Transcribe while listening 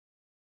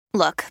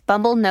Look,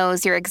 Bumble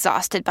knows you're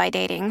exhausted by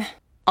dating.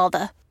 All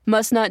the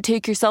must not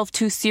take yourself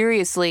too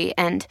seriously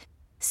and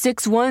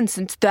 6'1"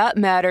 since that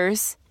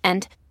matters.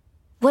 And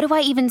what do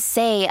I even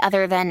say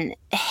other than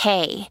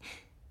hey?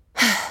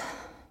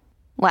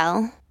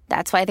 Well,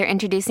 that's why they're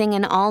introducing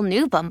an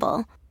all-new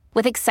Bumble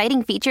with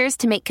exciting features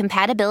to make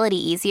compatibility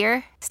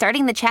easier,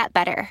 starting the chat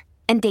better,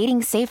 and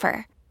dating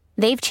safer.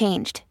 They've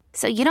changed,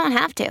 so you don't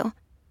have to.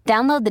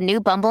 Download the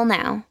new Bumble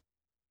now.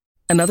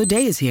 Another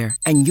day is here,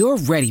 and you're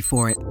ready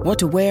for it. What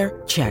to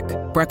wear? Check.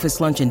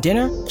 Breakfast, lunch, and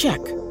dinner? Check.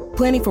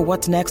 Planning for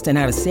what's next and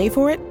how to save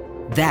for it?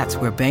 That's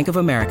where Bank of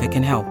America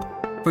can help.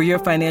 For your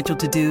financial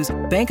to-dos,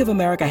 Bank of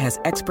America has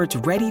experts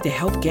ready to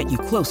help get you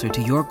closer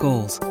to your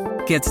goals.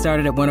 Get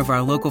started at one of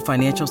our local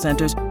financial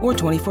centers or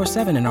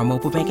 24/7 in our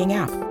mobile banking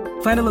app.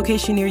 Find a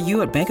location near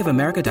you at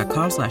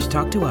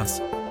bankofamerica.com/talktous.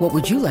 What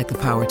would you like the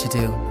power to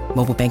do?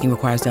 Mobile banking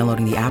requires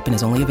downloading the app and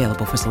is only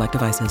available for select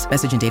devices.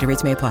 Message and data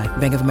rates may apply.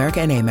 Bank of America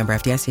N.A., member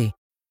FDIC.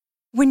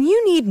 When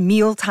you need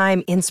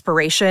mealtime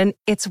inspiration,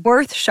 it's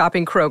worth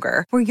shopping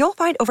Kroger, where you'll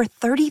find over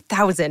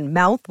 30,000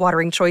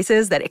 mouth-watering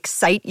choices that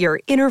excite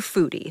your inner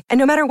foodie. And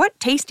no matter what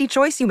tasty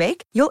choice you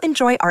make, you'll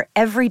enjoy our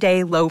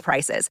everyday low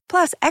prices,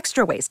 plus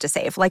extra ways to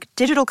save, like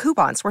digital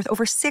coupons worth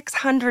over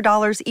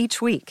 $600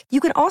 each week. You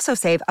can also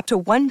save up to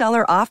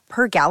 $1 off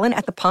per gallon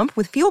at the pump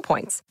with fuel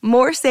points.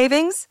 More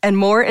savings and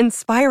more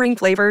inspiring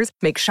flavors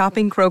make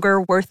shopping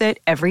Kroger worth it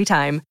every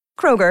time.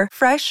 Kroger,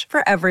 fresh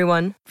for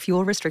everyone.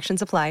 Fuel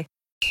restrictions apply.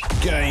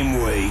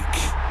 Game week.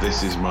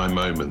 This is my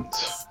moment.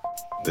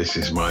 This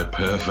is my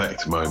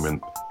perfect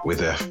moment with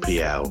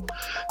FPL.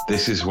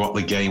 This is what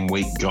the game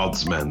week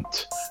gods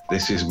meant.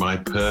 This is my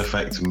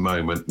perfect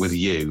moment with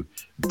you,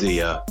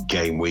 dear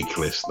game week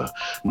listener.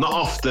 Not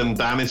often,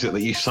 Dan, is it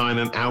that you sign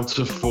an out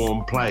of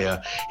form player,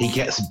 he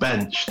gets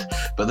benched,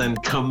 but then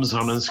comes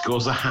on and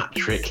scores a hat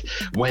trick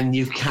when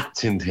you've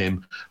captained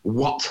him.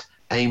 What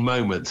a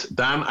moment.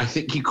 Dan, I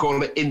think you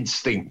call it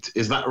instinct.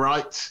 Is that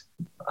right?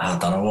 I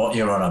don't know what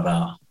you're on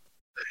about.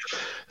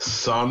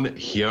 Son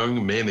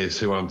Heung-min is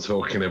who I'm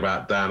talking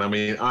about, Dan. I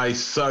mean, I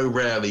so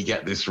rarely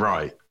get this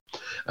right.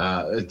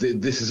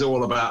 This is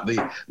all about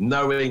the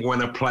knowing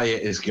when a player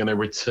is going to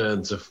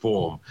return to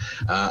form.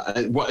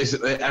 What is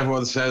it that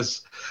everyone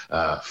says?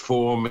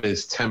 Form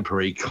is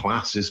temporary,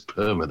 class is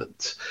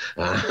permanent.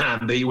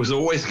 And he was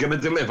always going to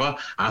deliver,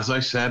 as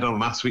I said on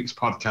last week's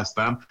podcast,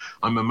 Dan.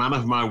 I'm a man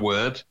of my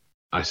word.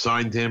 I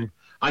signed him.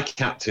 I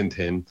captained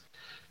him.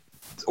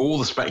 All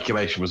the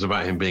speculation was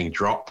about him being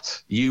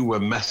dropped. You were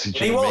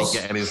messaging me,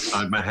 getting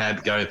inside my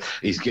head, going,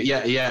 he's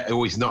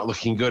not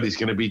looking good. He's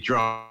going to be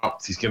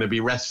dropped. He's going to be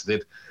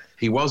rested.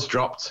 He was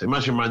dropped.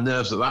 Imagine my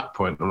nerves at that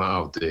point. I'm like,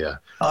 oh dear.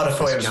 I'd have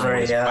thought it was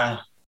very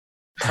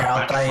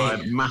proud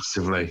day.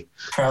 Massively.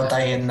 Proud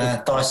day in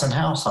the Dyson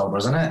household,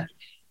 wasn't it?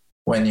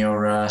 When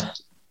your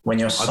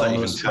son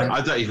was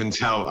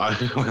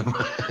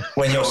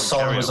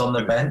on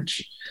the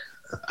bench.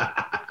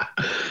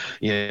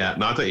 Yeah,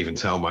 no, I don't even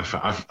tell my.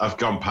 I've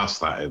gone past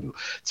that in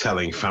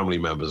telling family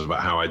members about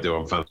how I do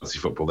on fantasy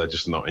football. They're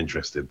just not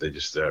interested. They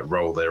just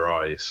roll their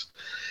eyes,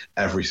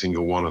 every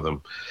single one of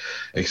them,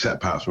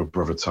 except perhaps my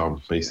brother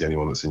Tom. He's the only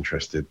one that's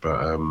interested.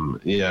 But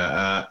and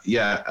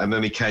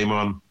then he came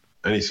on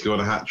and he scored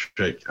a hat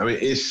trick. I mean,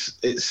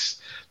 it's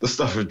the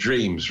stuff of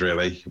dreams,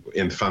 really,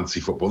 in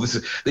fantasy football.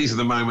 These are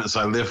the moments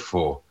I live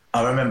for.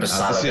 I remember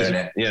Salah doing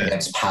it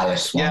against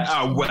Palace. Yeah,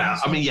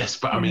 I mean, yes,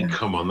 but I mean,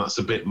 come on, that's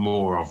a bit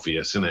more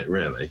obvious, isn't it,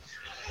 really?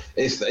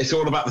 It's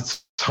all about the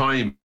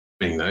timing,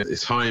 though.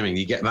 It's timing.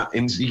 You get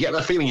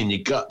that feeling in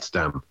your gut,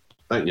 Dan,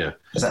 don't you?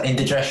 Is that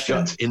indigestion?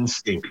 Gut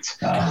instinct.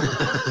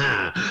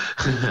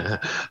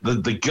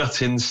 The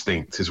gut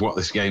instinct is what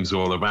this game's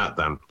all about,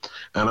 Dan.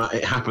 And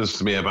it happens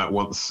to me about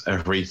once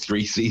every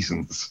 3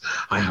 seasons.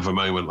 I have a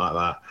moment like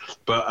that.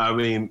 But, I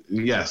mean,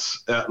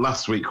 yes,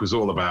 last week was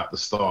all about the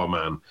star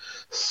man,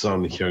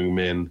 Son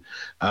Heung-min.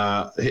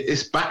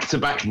 It's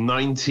back-to-back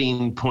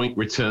 19-point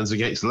returns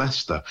against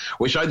Leicester,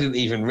 which I didn't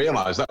even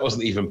realise. That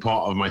wasn't even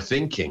part of my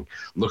thinking,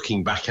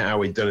 looking back at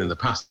how he'd done in the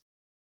past.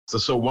 I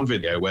saw one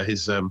video where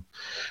his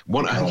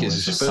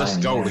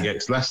first goal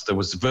against Leicester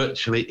was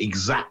virtually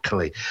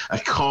exactly a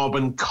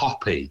carbon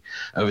copy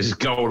of his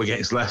goal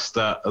against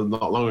Leicester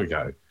not long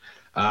ago.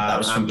 That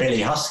was from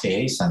Billy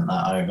Husky. He sent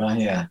that over,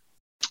 yeah.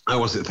 Oh,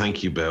 was it?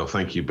 Thank you, Bill.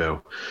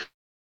 And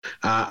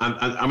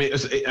I mean,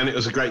 it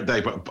was a great day,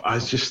 but I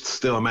was just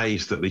still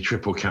amazed at the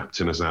triple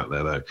captainers out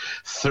there, though.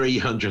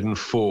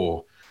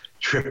 304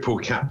 triple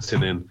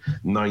captaining,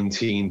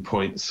 19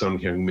 points, Son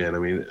Heung-min. I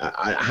mean,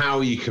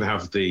 how you can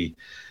have the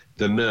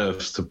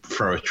nerves to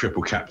throw a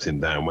triple captain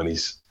down when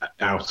he's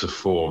out of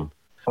form.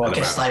 Well, I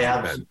guess they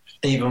have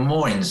even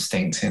more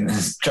instinct in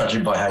this,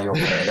 judging by how you're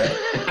putting it.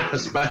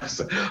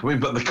 I mean,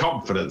 but the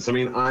confidence. I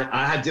mean,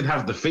 I did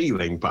have the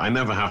feeling, but I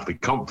never have the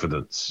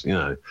confidence, you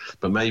know.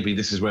 But maybe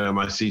this is where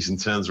my season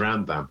turns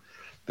around, Dan.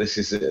 This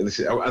is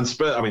and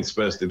Spurs. I mean,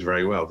 Spurs did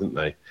very well, didn't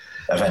they?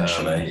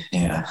 Eventually,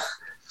 yeah.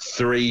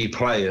 3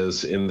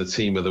 players in the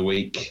team of the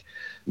week,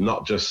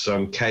 not just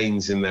Son.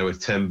 Kane's in there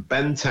with 10.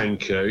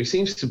 Bentancur, who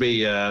seems to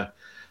be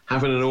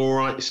having an all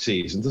right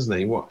season, doesn't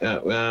he? Not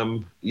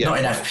in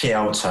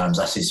FPL terms.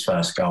 That's his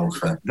first goal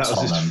for that was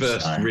Tottenham, his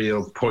first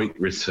real point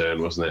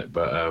return, wasn't it?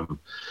 But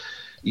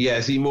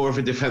is he more of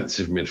a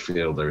defensive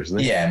midfielder, isn't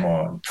he? Yeah,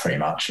 more pretty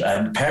much.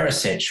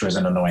 Perisic was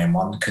an annoying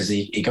one because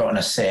he got an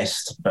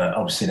assist, but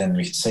obviously then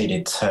we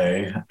conceded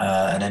 2,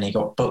 and then he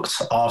got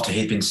booked after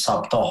he'd been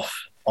subbed off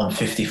on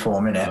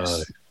 54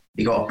 minutes.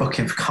 He got a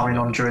booking for coming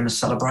on during the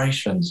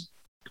celebrations.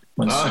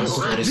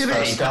 His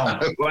first goal.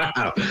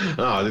 Wow.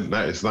 I didn't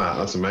notice that.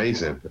 That's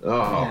amazing.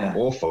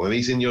 Awful. And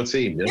he's in your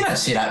team, yeah? You don't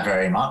see that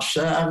very much.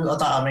 He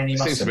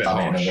must have done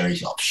it in a very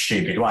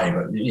stupid way,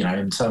 but,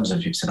 in terms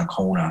of it's in a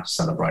corner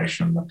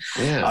celebration.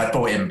 I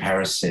bought in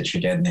Perisic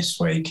again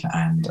this week,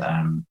 and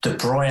De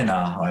Bruyne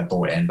I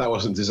bought in. That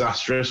wasn't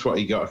disastrous.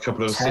 He got a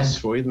couple of assists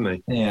for you,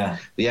 didn't he? Yeah.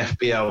 The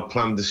FPL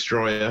plan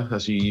destroyer,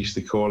 as you used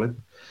to call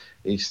him.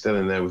 He's still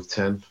in there with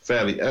 10.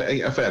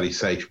 A fairly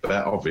safe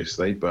bet,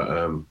 obviously,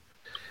 but...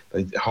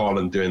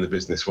 Haaland doing the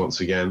business once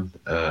again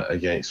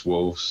against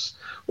Wolves,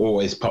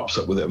 always pops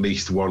up with at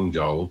least one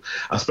goal.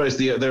 I suppose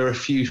there are a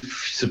few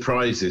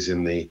surprises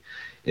in the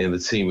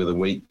team of the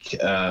week.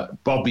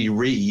 Bobby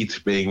Reid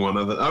being one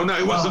of the. Oh no,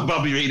 it wasn't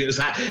Bobby Reid.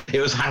 It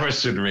was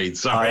Harrison Reid.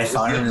 Sorry, if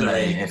only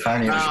it was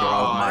your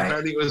old mate. If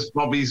only it was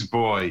Bobby's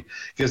boy,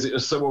 because it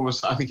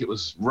was I think it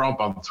was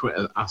Rob on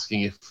Twitter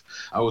asking if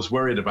I was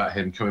worried about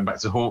him coming back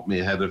to haunt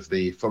me ahead of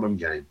the Fulham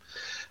game.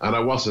 And I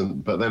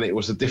wasn't, but then it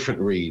was a different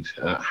Reid,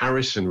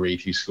 Harrison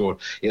Reid, who scored.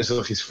 It was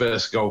like his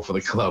first goal for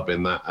the club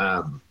in that.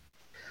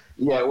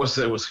 It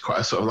was quite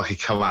a sort of like a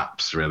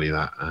collapse, really.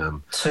 That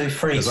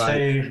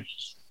 2-3-2.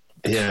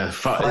 Yeah,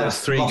 it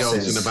was 3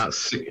 goals in about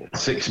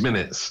 6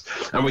 minutes,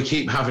 and we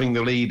keep having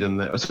the lead.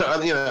 And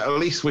at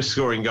least we're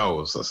scoring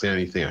goals. That's the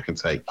only thing I can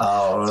take.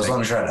 As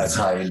long as you're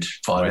entertained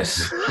by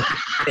this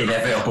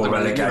inevitable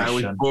relegation.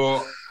 We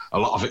bought a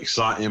lot of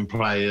exciting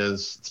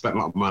players, spent a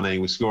lot of money,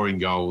 we're scoring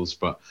goals,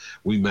 but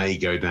we may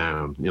go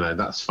down.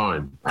 That's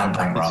fine. I'm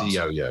happy to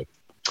yo-yo.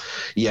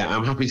 Yeah,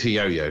 I'm happy to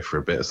yo-yo for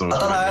a bit. As long as I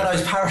don't know how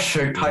those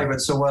parachute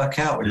payments will work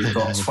out when you've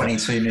got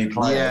 22 new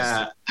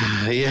players.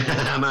 Yeah,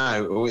 I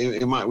know.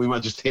 We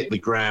might just hit the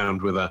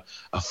ground with a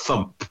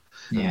thump.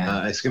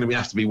 Yeah, it's going to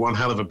have to be one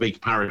hell of a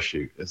big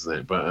parachute, isn't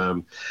it? But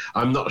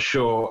I'm not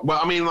sure. Well,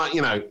 I mean,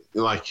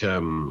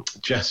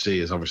 Jesse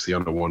is obviously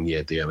on a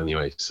 1-year deal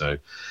anyway, so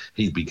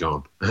he'd be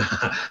gone.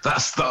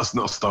 That's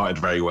not started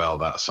very well,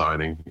 that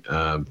signing,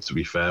 to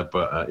be fair.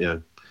 But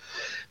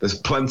there's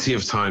plenty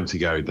of time to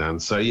go, Dan.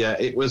 So yeah,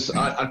 it was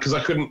because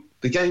I couldn't.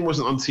 The game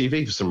wasn't on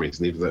TV for some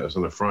reason, even though it was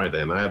on a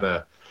Friday, and I had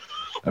a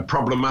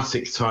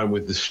problematic time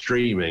with the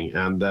streaming,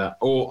 and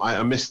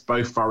I missed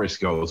both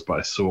Forest goals, but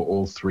I saw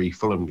all 3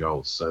 Fulham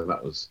goals, so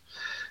that was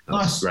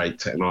nice. Great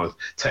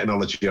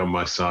technology on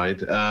my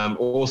side.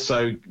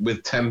 Also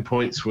with 10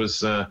 points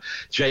was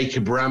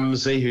Jacob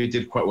Ramsey, who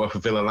did quite well for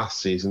Villa last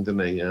season,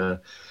 didn't he?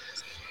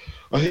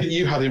 I think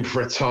you had him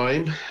for a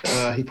time.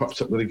 He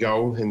popped up with a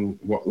goal in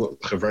what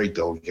looked like a very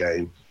dull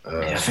game.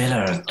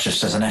 Villa,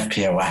 just as an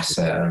FPL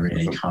asset, are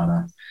really kind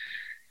of...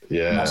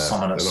 not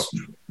someone that's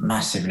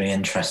massively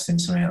interesting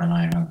to me at the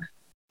moment.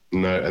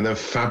 No, and then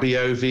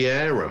Fabio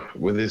Vieira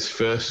with his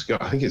first goal.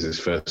 I think it's his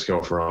first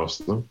goal for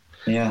Arsenal.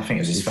 Yeah, I think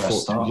it was his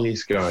first start.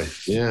 Portuguese guy.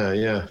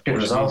 Yeah. Good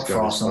result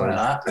for Arsenal like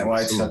that. They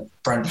went to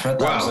Brentford.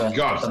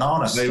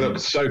 They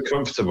looked so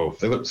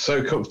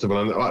comfortable.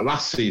 And like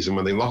last season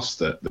when they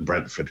lost at the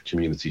Brentford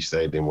Community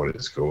Stadium, what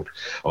it's called,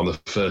 on the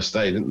first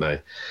day, didn't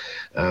they?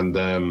 And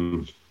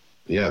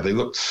they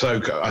looked so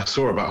good. I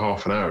saw about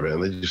half an hour of it,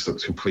 and they just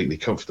looked completely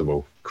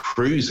comfortable,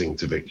 cruising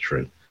to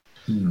victory.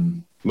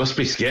 Must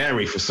be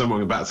scary for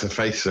someone about to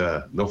face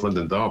a North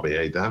London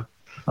derby, Dan?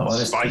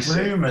 There's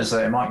rumours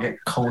that it might get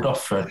called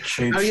off for a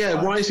tube strike.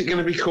 Yeah, why is it going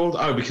to be called?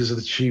 Because of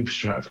the tube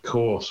strike, of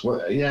course.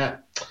 Well, yeah.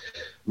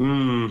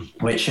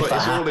 Which, if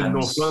it's all in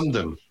North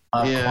London.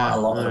 Quite a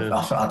lot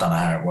of. I don't know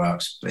how it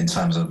works in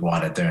terms of why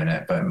they're doing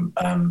it, but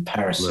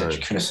Perisic,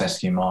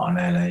 Kulusevski,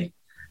 Martinelli.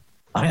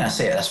 I think that's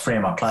it. That's 3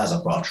 of my players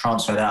I've got. I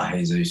transferred out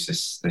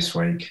Jesus this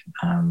week.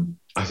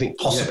 I think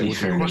possibly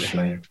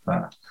foolishly,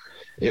 but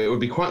it would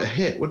be quite a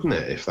hit, wouldn't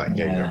it, if that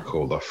game got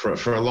called off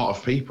for a lot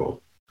of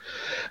people.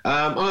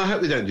 I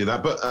hope they don't do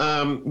that. But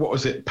what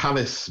was it?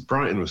 Palace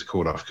Brighton was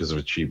called off because of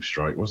a tube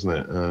strike, wasn't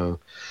it?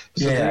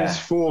 There is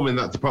form in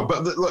that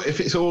department. But look,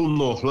 if it's all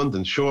North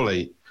London,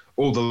 surely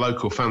all the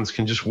local fans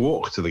can just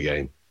walk to the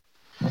game.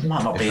 It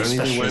might not be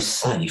especially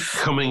safe.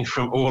 Coming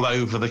from all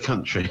over the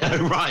country.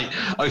 Right.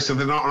 So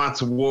they're not allowed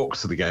to walk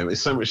to the game.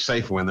 It's so much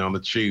safer when they're on the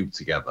tube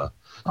together.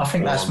 I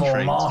think that's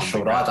more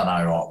marshalled. I don't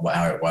know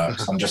how it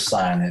works. I'm just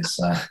saying it's,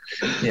 like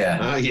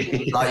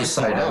you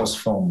say, there was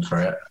form for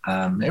it.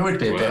 It would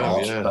be a bit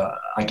odd, but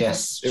I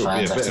guess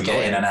fans have to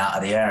get in and out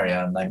of the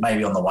area, and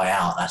maybe on the way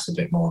out, that's a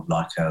bit more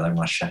like they want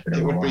to shepherd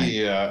it away.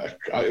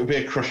 It would be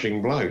a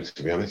crushing blow,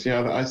 to be honest.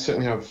 Yeah, I'd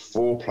certainly have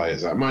 4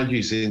 players. Mind you,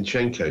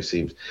 Zinchenko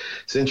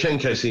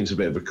seems a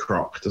bit of a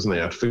crock, doesn't he?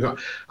 I'd forgot.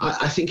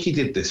 I think he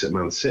did this at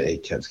Man City,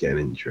 kept getting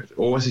injured.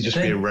 Or was he just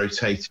being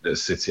rotated at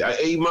City?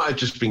 He might have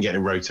just been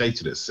getting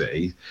rotated at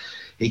City.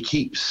 He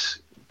keeps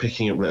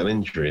picking up little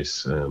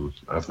injuries.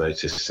 I've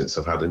noticed since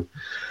I've had him.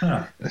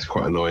 Yeah. It's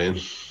quite annoying.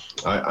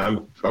 I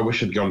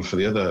wish I'd gone for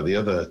the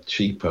other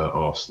cheaper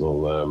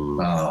Arsenal.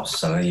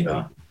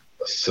 Saliba.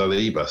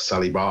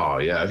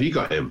 Saliba. Yeah, have you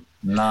got him?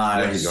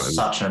 No, he's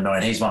such an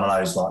annoying. He's one of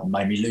those like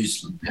made me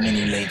lose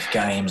mini league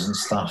games and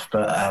stuff.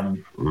 But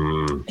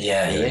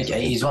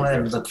he's one of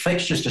them. The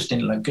fixtures just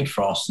didn't look good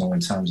for Arsenal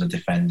in terms of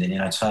defending. You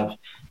know, to have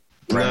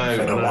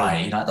Brentford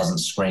away, that doesn't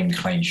scream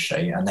clean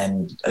sheet, and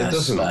then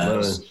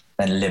Spurs,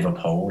 then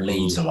Liverpool,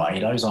 Leeds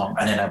away. Those aren't,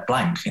 and then a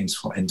blank in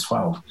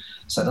 12.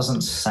 So it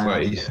doesn't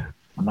sound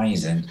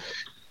amazing.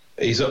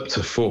 He's up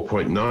to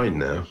 4.9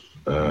 now.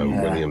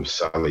 William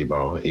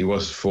Saliba. He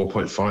was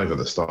 4.5 at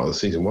the start of the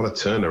season. What a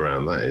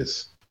turnaround that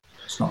is.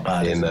 It's not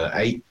bad. In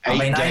eight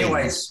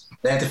games.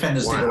 Their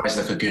defenders did always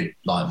look good,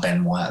 like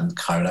Ben White and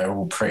co. They were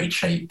all pretty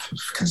cheap,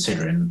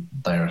 considering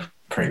they're a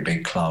pretty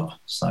big club.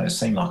 So it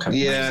seemed like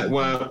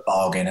a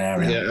bargain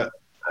area. Yeah,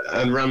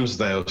 and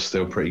Ramsdale's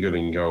still pretty good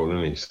in goal,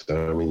 isn't he?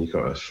 So, I mean, you've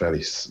got a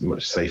fairly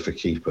much safer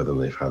keeper than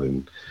they've had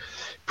in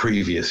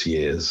previous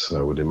years,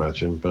 I would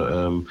imagine.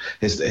 But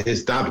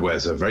his dad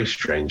wears a very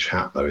strange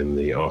hat, though, in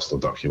the Arsenal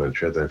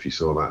documentary. I don't know if you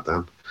saw that,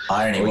 Dan.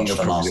 I only watched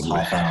the last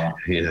half hour.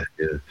 Yeah.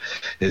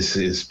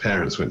 His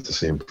parents went to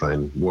see him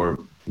playing, wore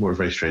a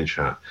very strange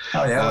hat.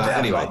 Oh, yeah.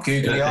 Anyway. Like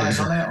googly eyes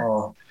on it,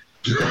 or...?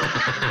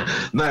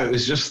 No, it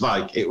was just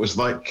like... It was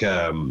like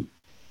a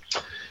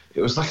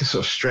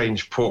sort of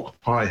strange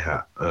pork pie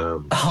hat.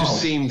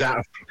 Just seemed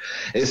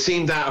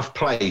out of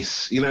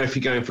place. You know, if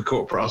you're going for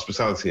corporate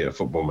hospitality at a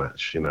football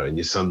match, you know, and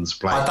your son's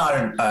playing. I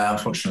don't,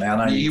 unfortunately.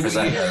 I know you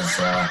present as...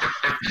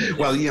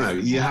 Well, you know,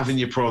 you're having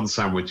your prawn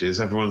sandwiches,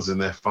 everyone's in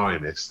their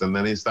finest, and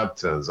then his dad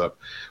turns up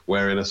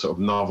wearing a sort of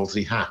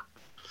novelty hat.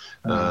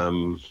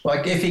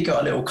 Like if he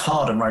got a little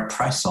card and wrote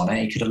press on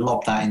it, he could have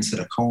lobbed that into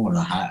the corner of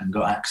the hat and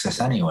got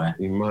access anywhere.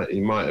 He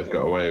might have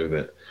got away with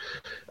it.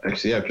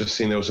 Actually, I've just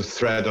seen there was a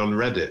thread on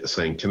Reddit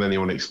saying, "Can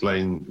anyone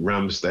explain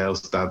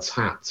Ramsdale's dad's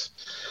hat?"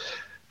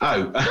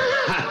 Oh,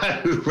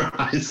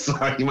 right.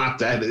 Sorry, you might have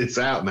to edit this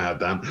out now,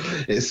 Dan.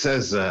 It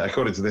says,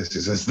 according to this,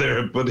 it says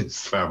they're a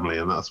Buddhist family,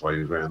 and that's why he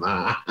was wearing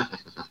that.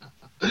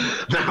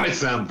 Now I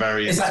sound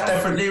very... Is that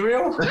definitely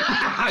real?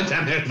 I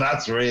don't know if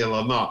that's real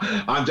or not.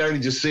 I'm only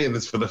just seeing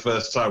this for the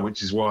first time,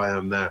 which is why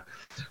I'm there.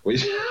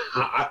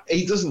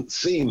 He doesn't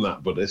seem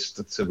that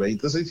Buddhist to me,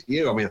 does he?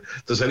 You? I mean,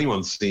 does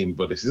anyone seem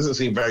Buddhist? He doesn't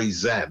seem very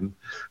Zen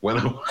when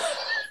I'm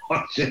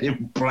watching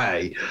him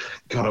play.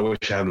 God, I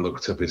wish I hadn't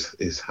looked up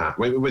his hat.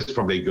 Well, it was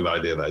probably a good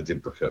idea that I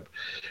did look up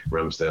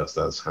Ramsdale's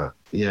dad's hat.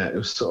 Yeah, it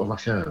was sort of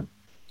like a...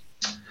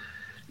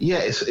 Yeah,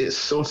 it's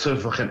sort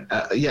of like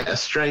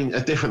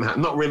a different hat.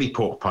 Not really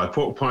pork pie.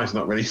 Pork pie's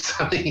not really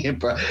selling it,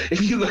 but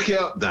if you look it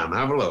up, Dan,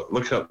 have a look.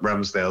 Look up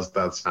Ramsdale's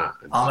dad's hat.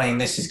 I mean,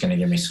 this is going to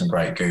give me some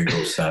great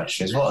Google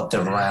searches. What a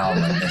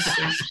derailment this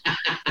is.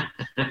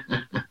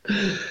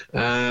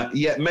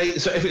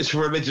 Mate. So if it's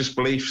religious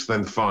beliefs,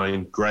 then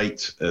fine,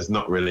 great. There's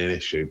not really an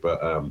issue,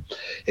 but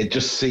it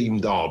just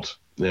seemed odd.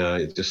 Yeah,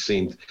 it just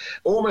seemed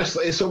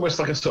it's almost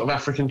like a sort of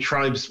African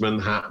tribesman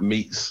hat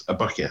meets a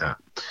bucket hat,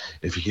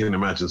 if you can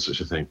imagine such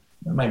a thing.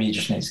 Maybe he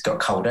just got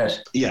cold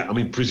head. Yeah, I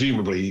mean,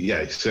 presumably,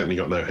 he's certainly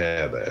got no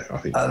hair there. I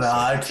think.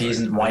 I hope he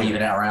isn't waving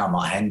it around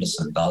like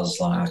Henderson does,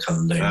 like a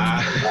loon.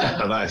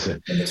 That's a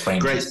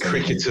great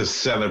cricketer's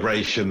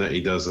celebration that he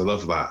does. I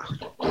love that.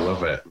 I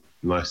love it.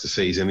 Nice to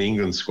see he's in the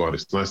England squad.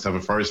 It's nice to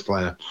have a Forest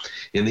player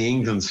in the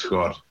England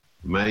squad.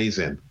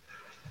 Amazing.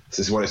 This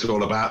is what it's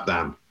all about,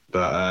 Dan.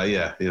 But,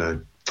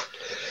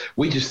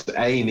 we just well,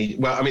 I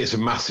mean, it's a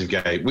massive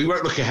game. We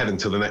won't look ahead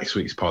until the next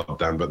week's pod,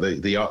 Dan, but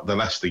the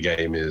Leicester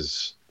game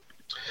is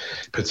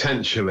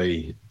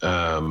potentially,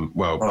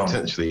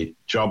 potentially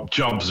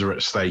jobs are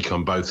at stake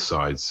on both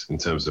sides in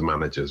terms of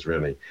managers,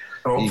 really.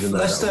 Well,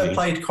 Leicester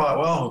played quite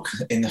well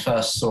in the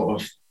first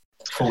sort of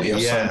 40 or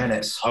so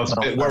minutes. I was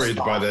a bit worried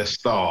by their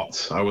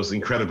start. I was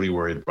incredibly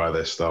worried by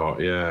their start,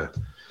 yeah.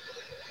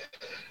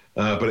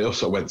 But it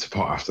also went to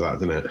pot after that,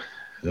 didn't it?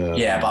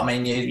 But I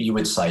mean, you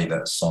would say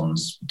that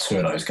Son's two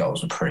of those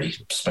goals were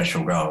pretty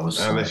special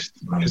goals.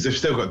 Because they've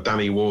still got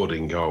Danny Ward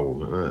in goal.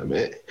 Don't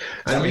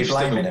be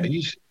blaming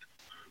him.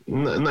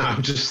 No,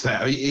 I'm just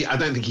saying. I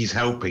don't think he's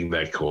helping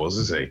their cause,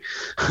 is he?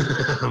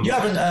 You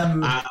haven't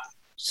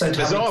said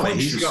how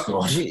many he's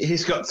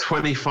got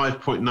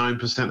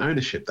 25.9%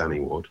 ownership,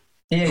 Danny Ward.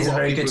 Yeah, he's a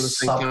very good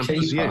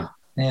sub-keeper.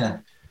 Yeah.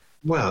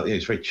 Well,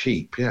 he's very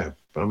cheap, yeah.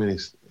 But I mean,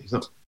 he's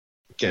not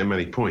getting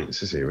many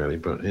points, is he, really?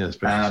 But yeah, it's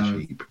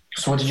very cheap.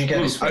 So what did you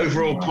get this week?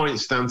 Overall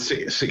points down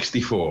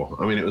 64.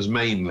 I mean, it was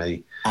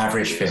mainly...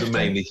 Average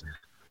 50.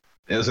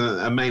 It was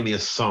mainly a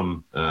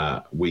Son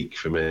week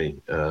for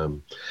me.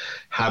 Didn't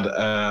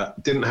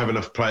have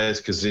enough players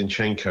because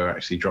Zinchenko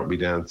actually dropped me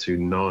down to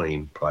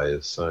 9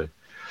 players. So,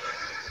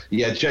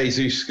 yeah,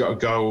 Jesus got a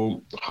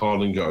goal.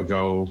 Haaland got a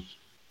goal.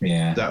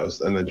 Yeah.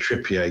 And then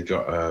Trippier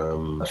got...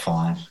 a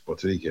 5. What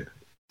did he get?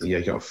 Yeah,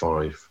 he got a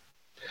 5.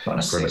 Got an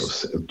assist.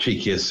 For a little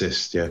cheeky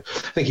assist, yeah.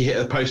 I think he hit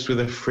the post with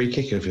a free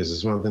kick of his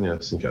as well, didn't he? I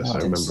think I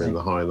remember in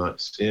the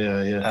highlights.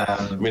 Yeah.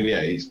 I mean,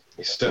 he's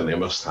certainly a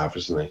must-have,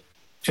 isn't he?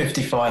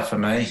 55 for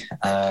me.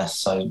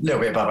 So a little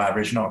bit above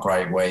average, not a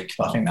great week.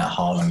 But I think that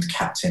Haaland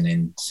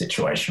captaining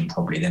situation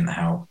probably didn't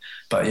help.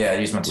 But yeah, I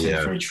used my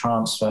 2-3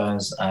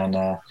 transfers. And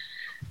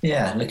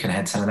looking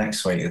ahead to the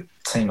next week, the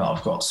team that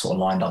I've got sort of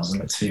lined up doesn't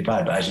look too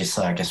bad. But as you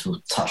say, I guess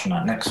we'll touch on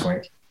that next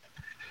week.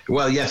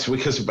 Well, yes,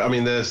 because, I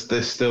mean,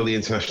 there's still the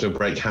international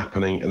break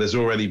happening, and there's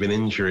already been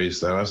injuries,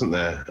 though, hasn't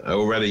there?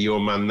 Already your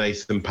man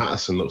Nathan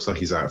Patterson looks like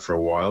he's out for a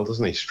while,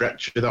 doesn't he?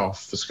 Stretched it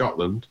off for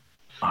Scotland.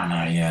 I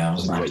know, yeah. I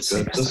wasn't happy to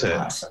see Mr.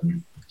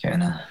 Patterson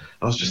getting a...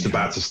 I was just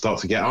about to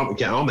start to get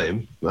on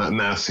him. That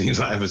now seems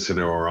like Everton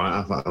are all right.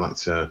 I'd like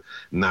to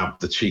nab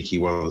the cheeky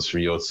ones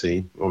from your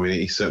team. I mean,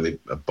 he's certainly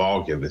a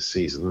bargain this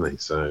season, isn't he?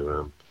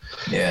 So,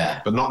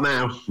 yeah. But not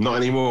now. Not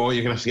anymore.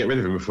 You're going to have to get rid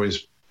of him before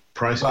his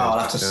price. Well, I'll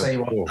have to see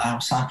what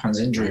else happens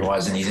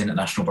injury-wise in these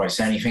international breaks.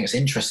 Anything that's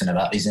interesting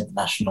about these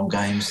international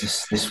games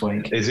this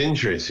week? His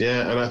injuries,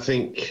 yeah. And I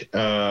think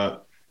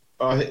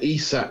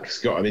Isak's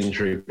got an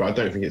injury, but I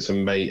don't think it's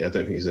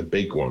a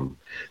big one.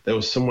 There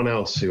was someone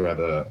else who had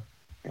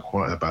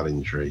quite a bad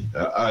injury.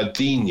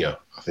 Digne, I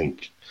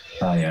think.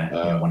 Oh,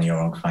 yeah, one of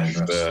your old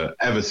favourites.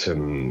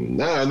 Everton.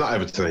 No, not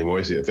Everton anymore.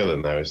 He's at Villa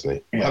now, isn't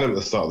he? Yeah. Had him at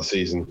the start of the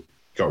season.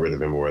 Got rid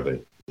of him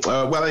already.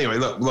 Well, anyway,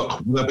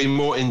 look, there'll be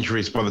more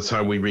injuries by the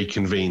time we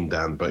reconvene,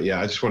 Dan. But yeah,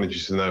 I just wanted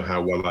you to know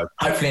how well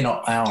hopefully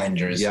not our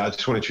injuries. Yeah, I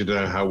just wanted you to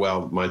know how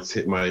well my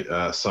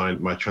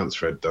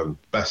transfer had done.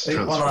 Best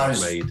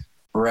transfer made.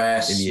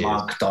 Rare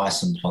smug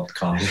Dyson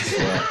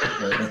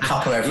podcast. A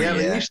couple every year.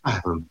 They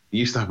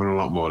used to happen a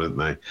lot more, didn't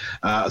they?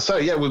 So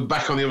yeah, we're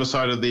back on the other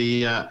side of what's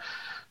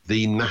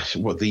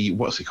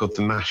it called?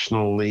 The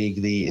National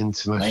League, the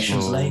International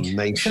Nations League.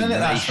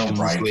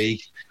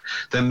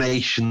 The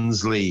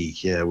Nations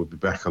League. Yeah, we'll be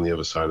back on the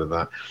other side of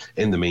that.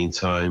 In the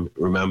meantime,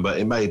 remember,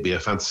 it may be a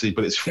fantasy,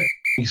 but it's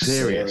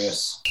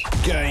serious.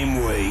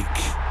 Game week.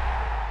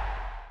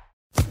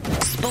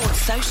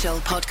 Sports Social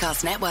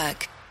Podcast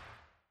Network.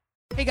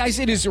 Hey guys,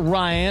 it is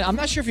Ryan. I'm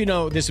not sure if you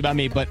know this about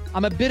me, but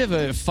I'm a bit of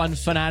a fun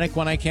fanatic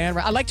when I can.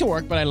 I like to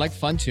work, but I like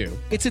fun too.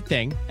 It's a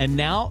thing. And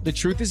now the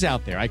truth is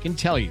out there. I can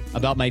tell you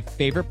about my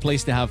favorite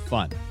place to have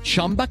fun.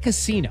 Chumba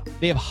Casino.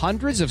 They have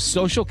hundreds of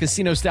social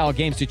casino style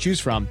games to choose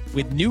from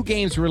with new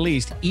games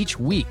released each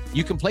week.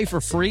 You can play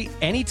for free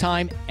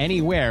anytime,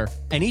 anywhere.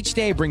 And each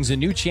day brings a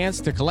new chance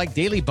to collect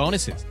daily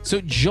bonuses. So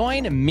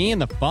join me in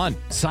the fun.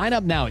 Sign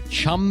up now at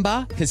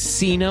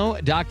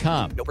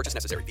ChumbaCasino.com. No purchase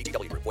necessary.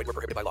 VGW Group. Void where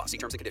prohibited by law. See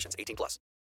terms and conditions. 18+.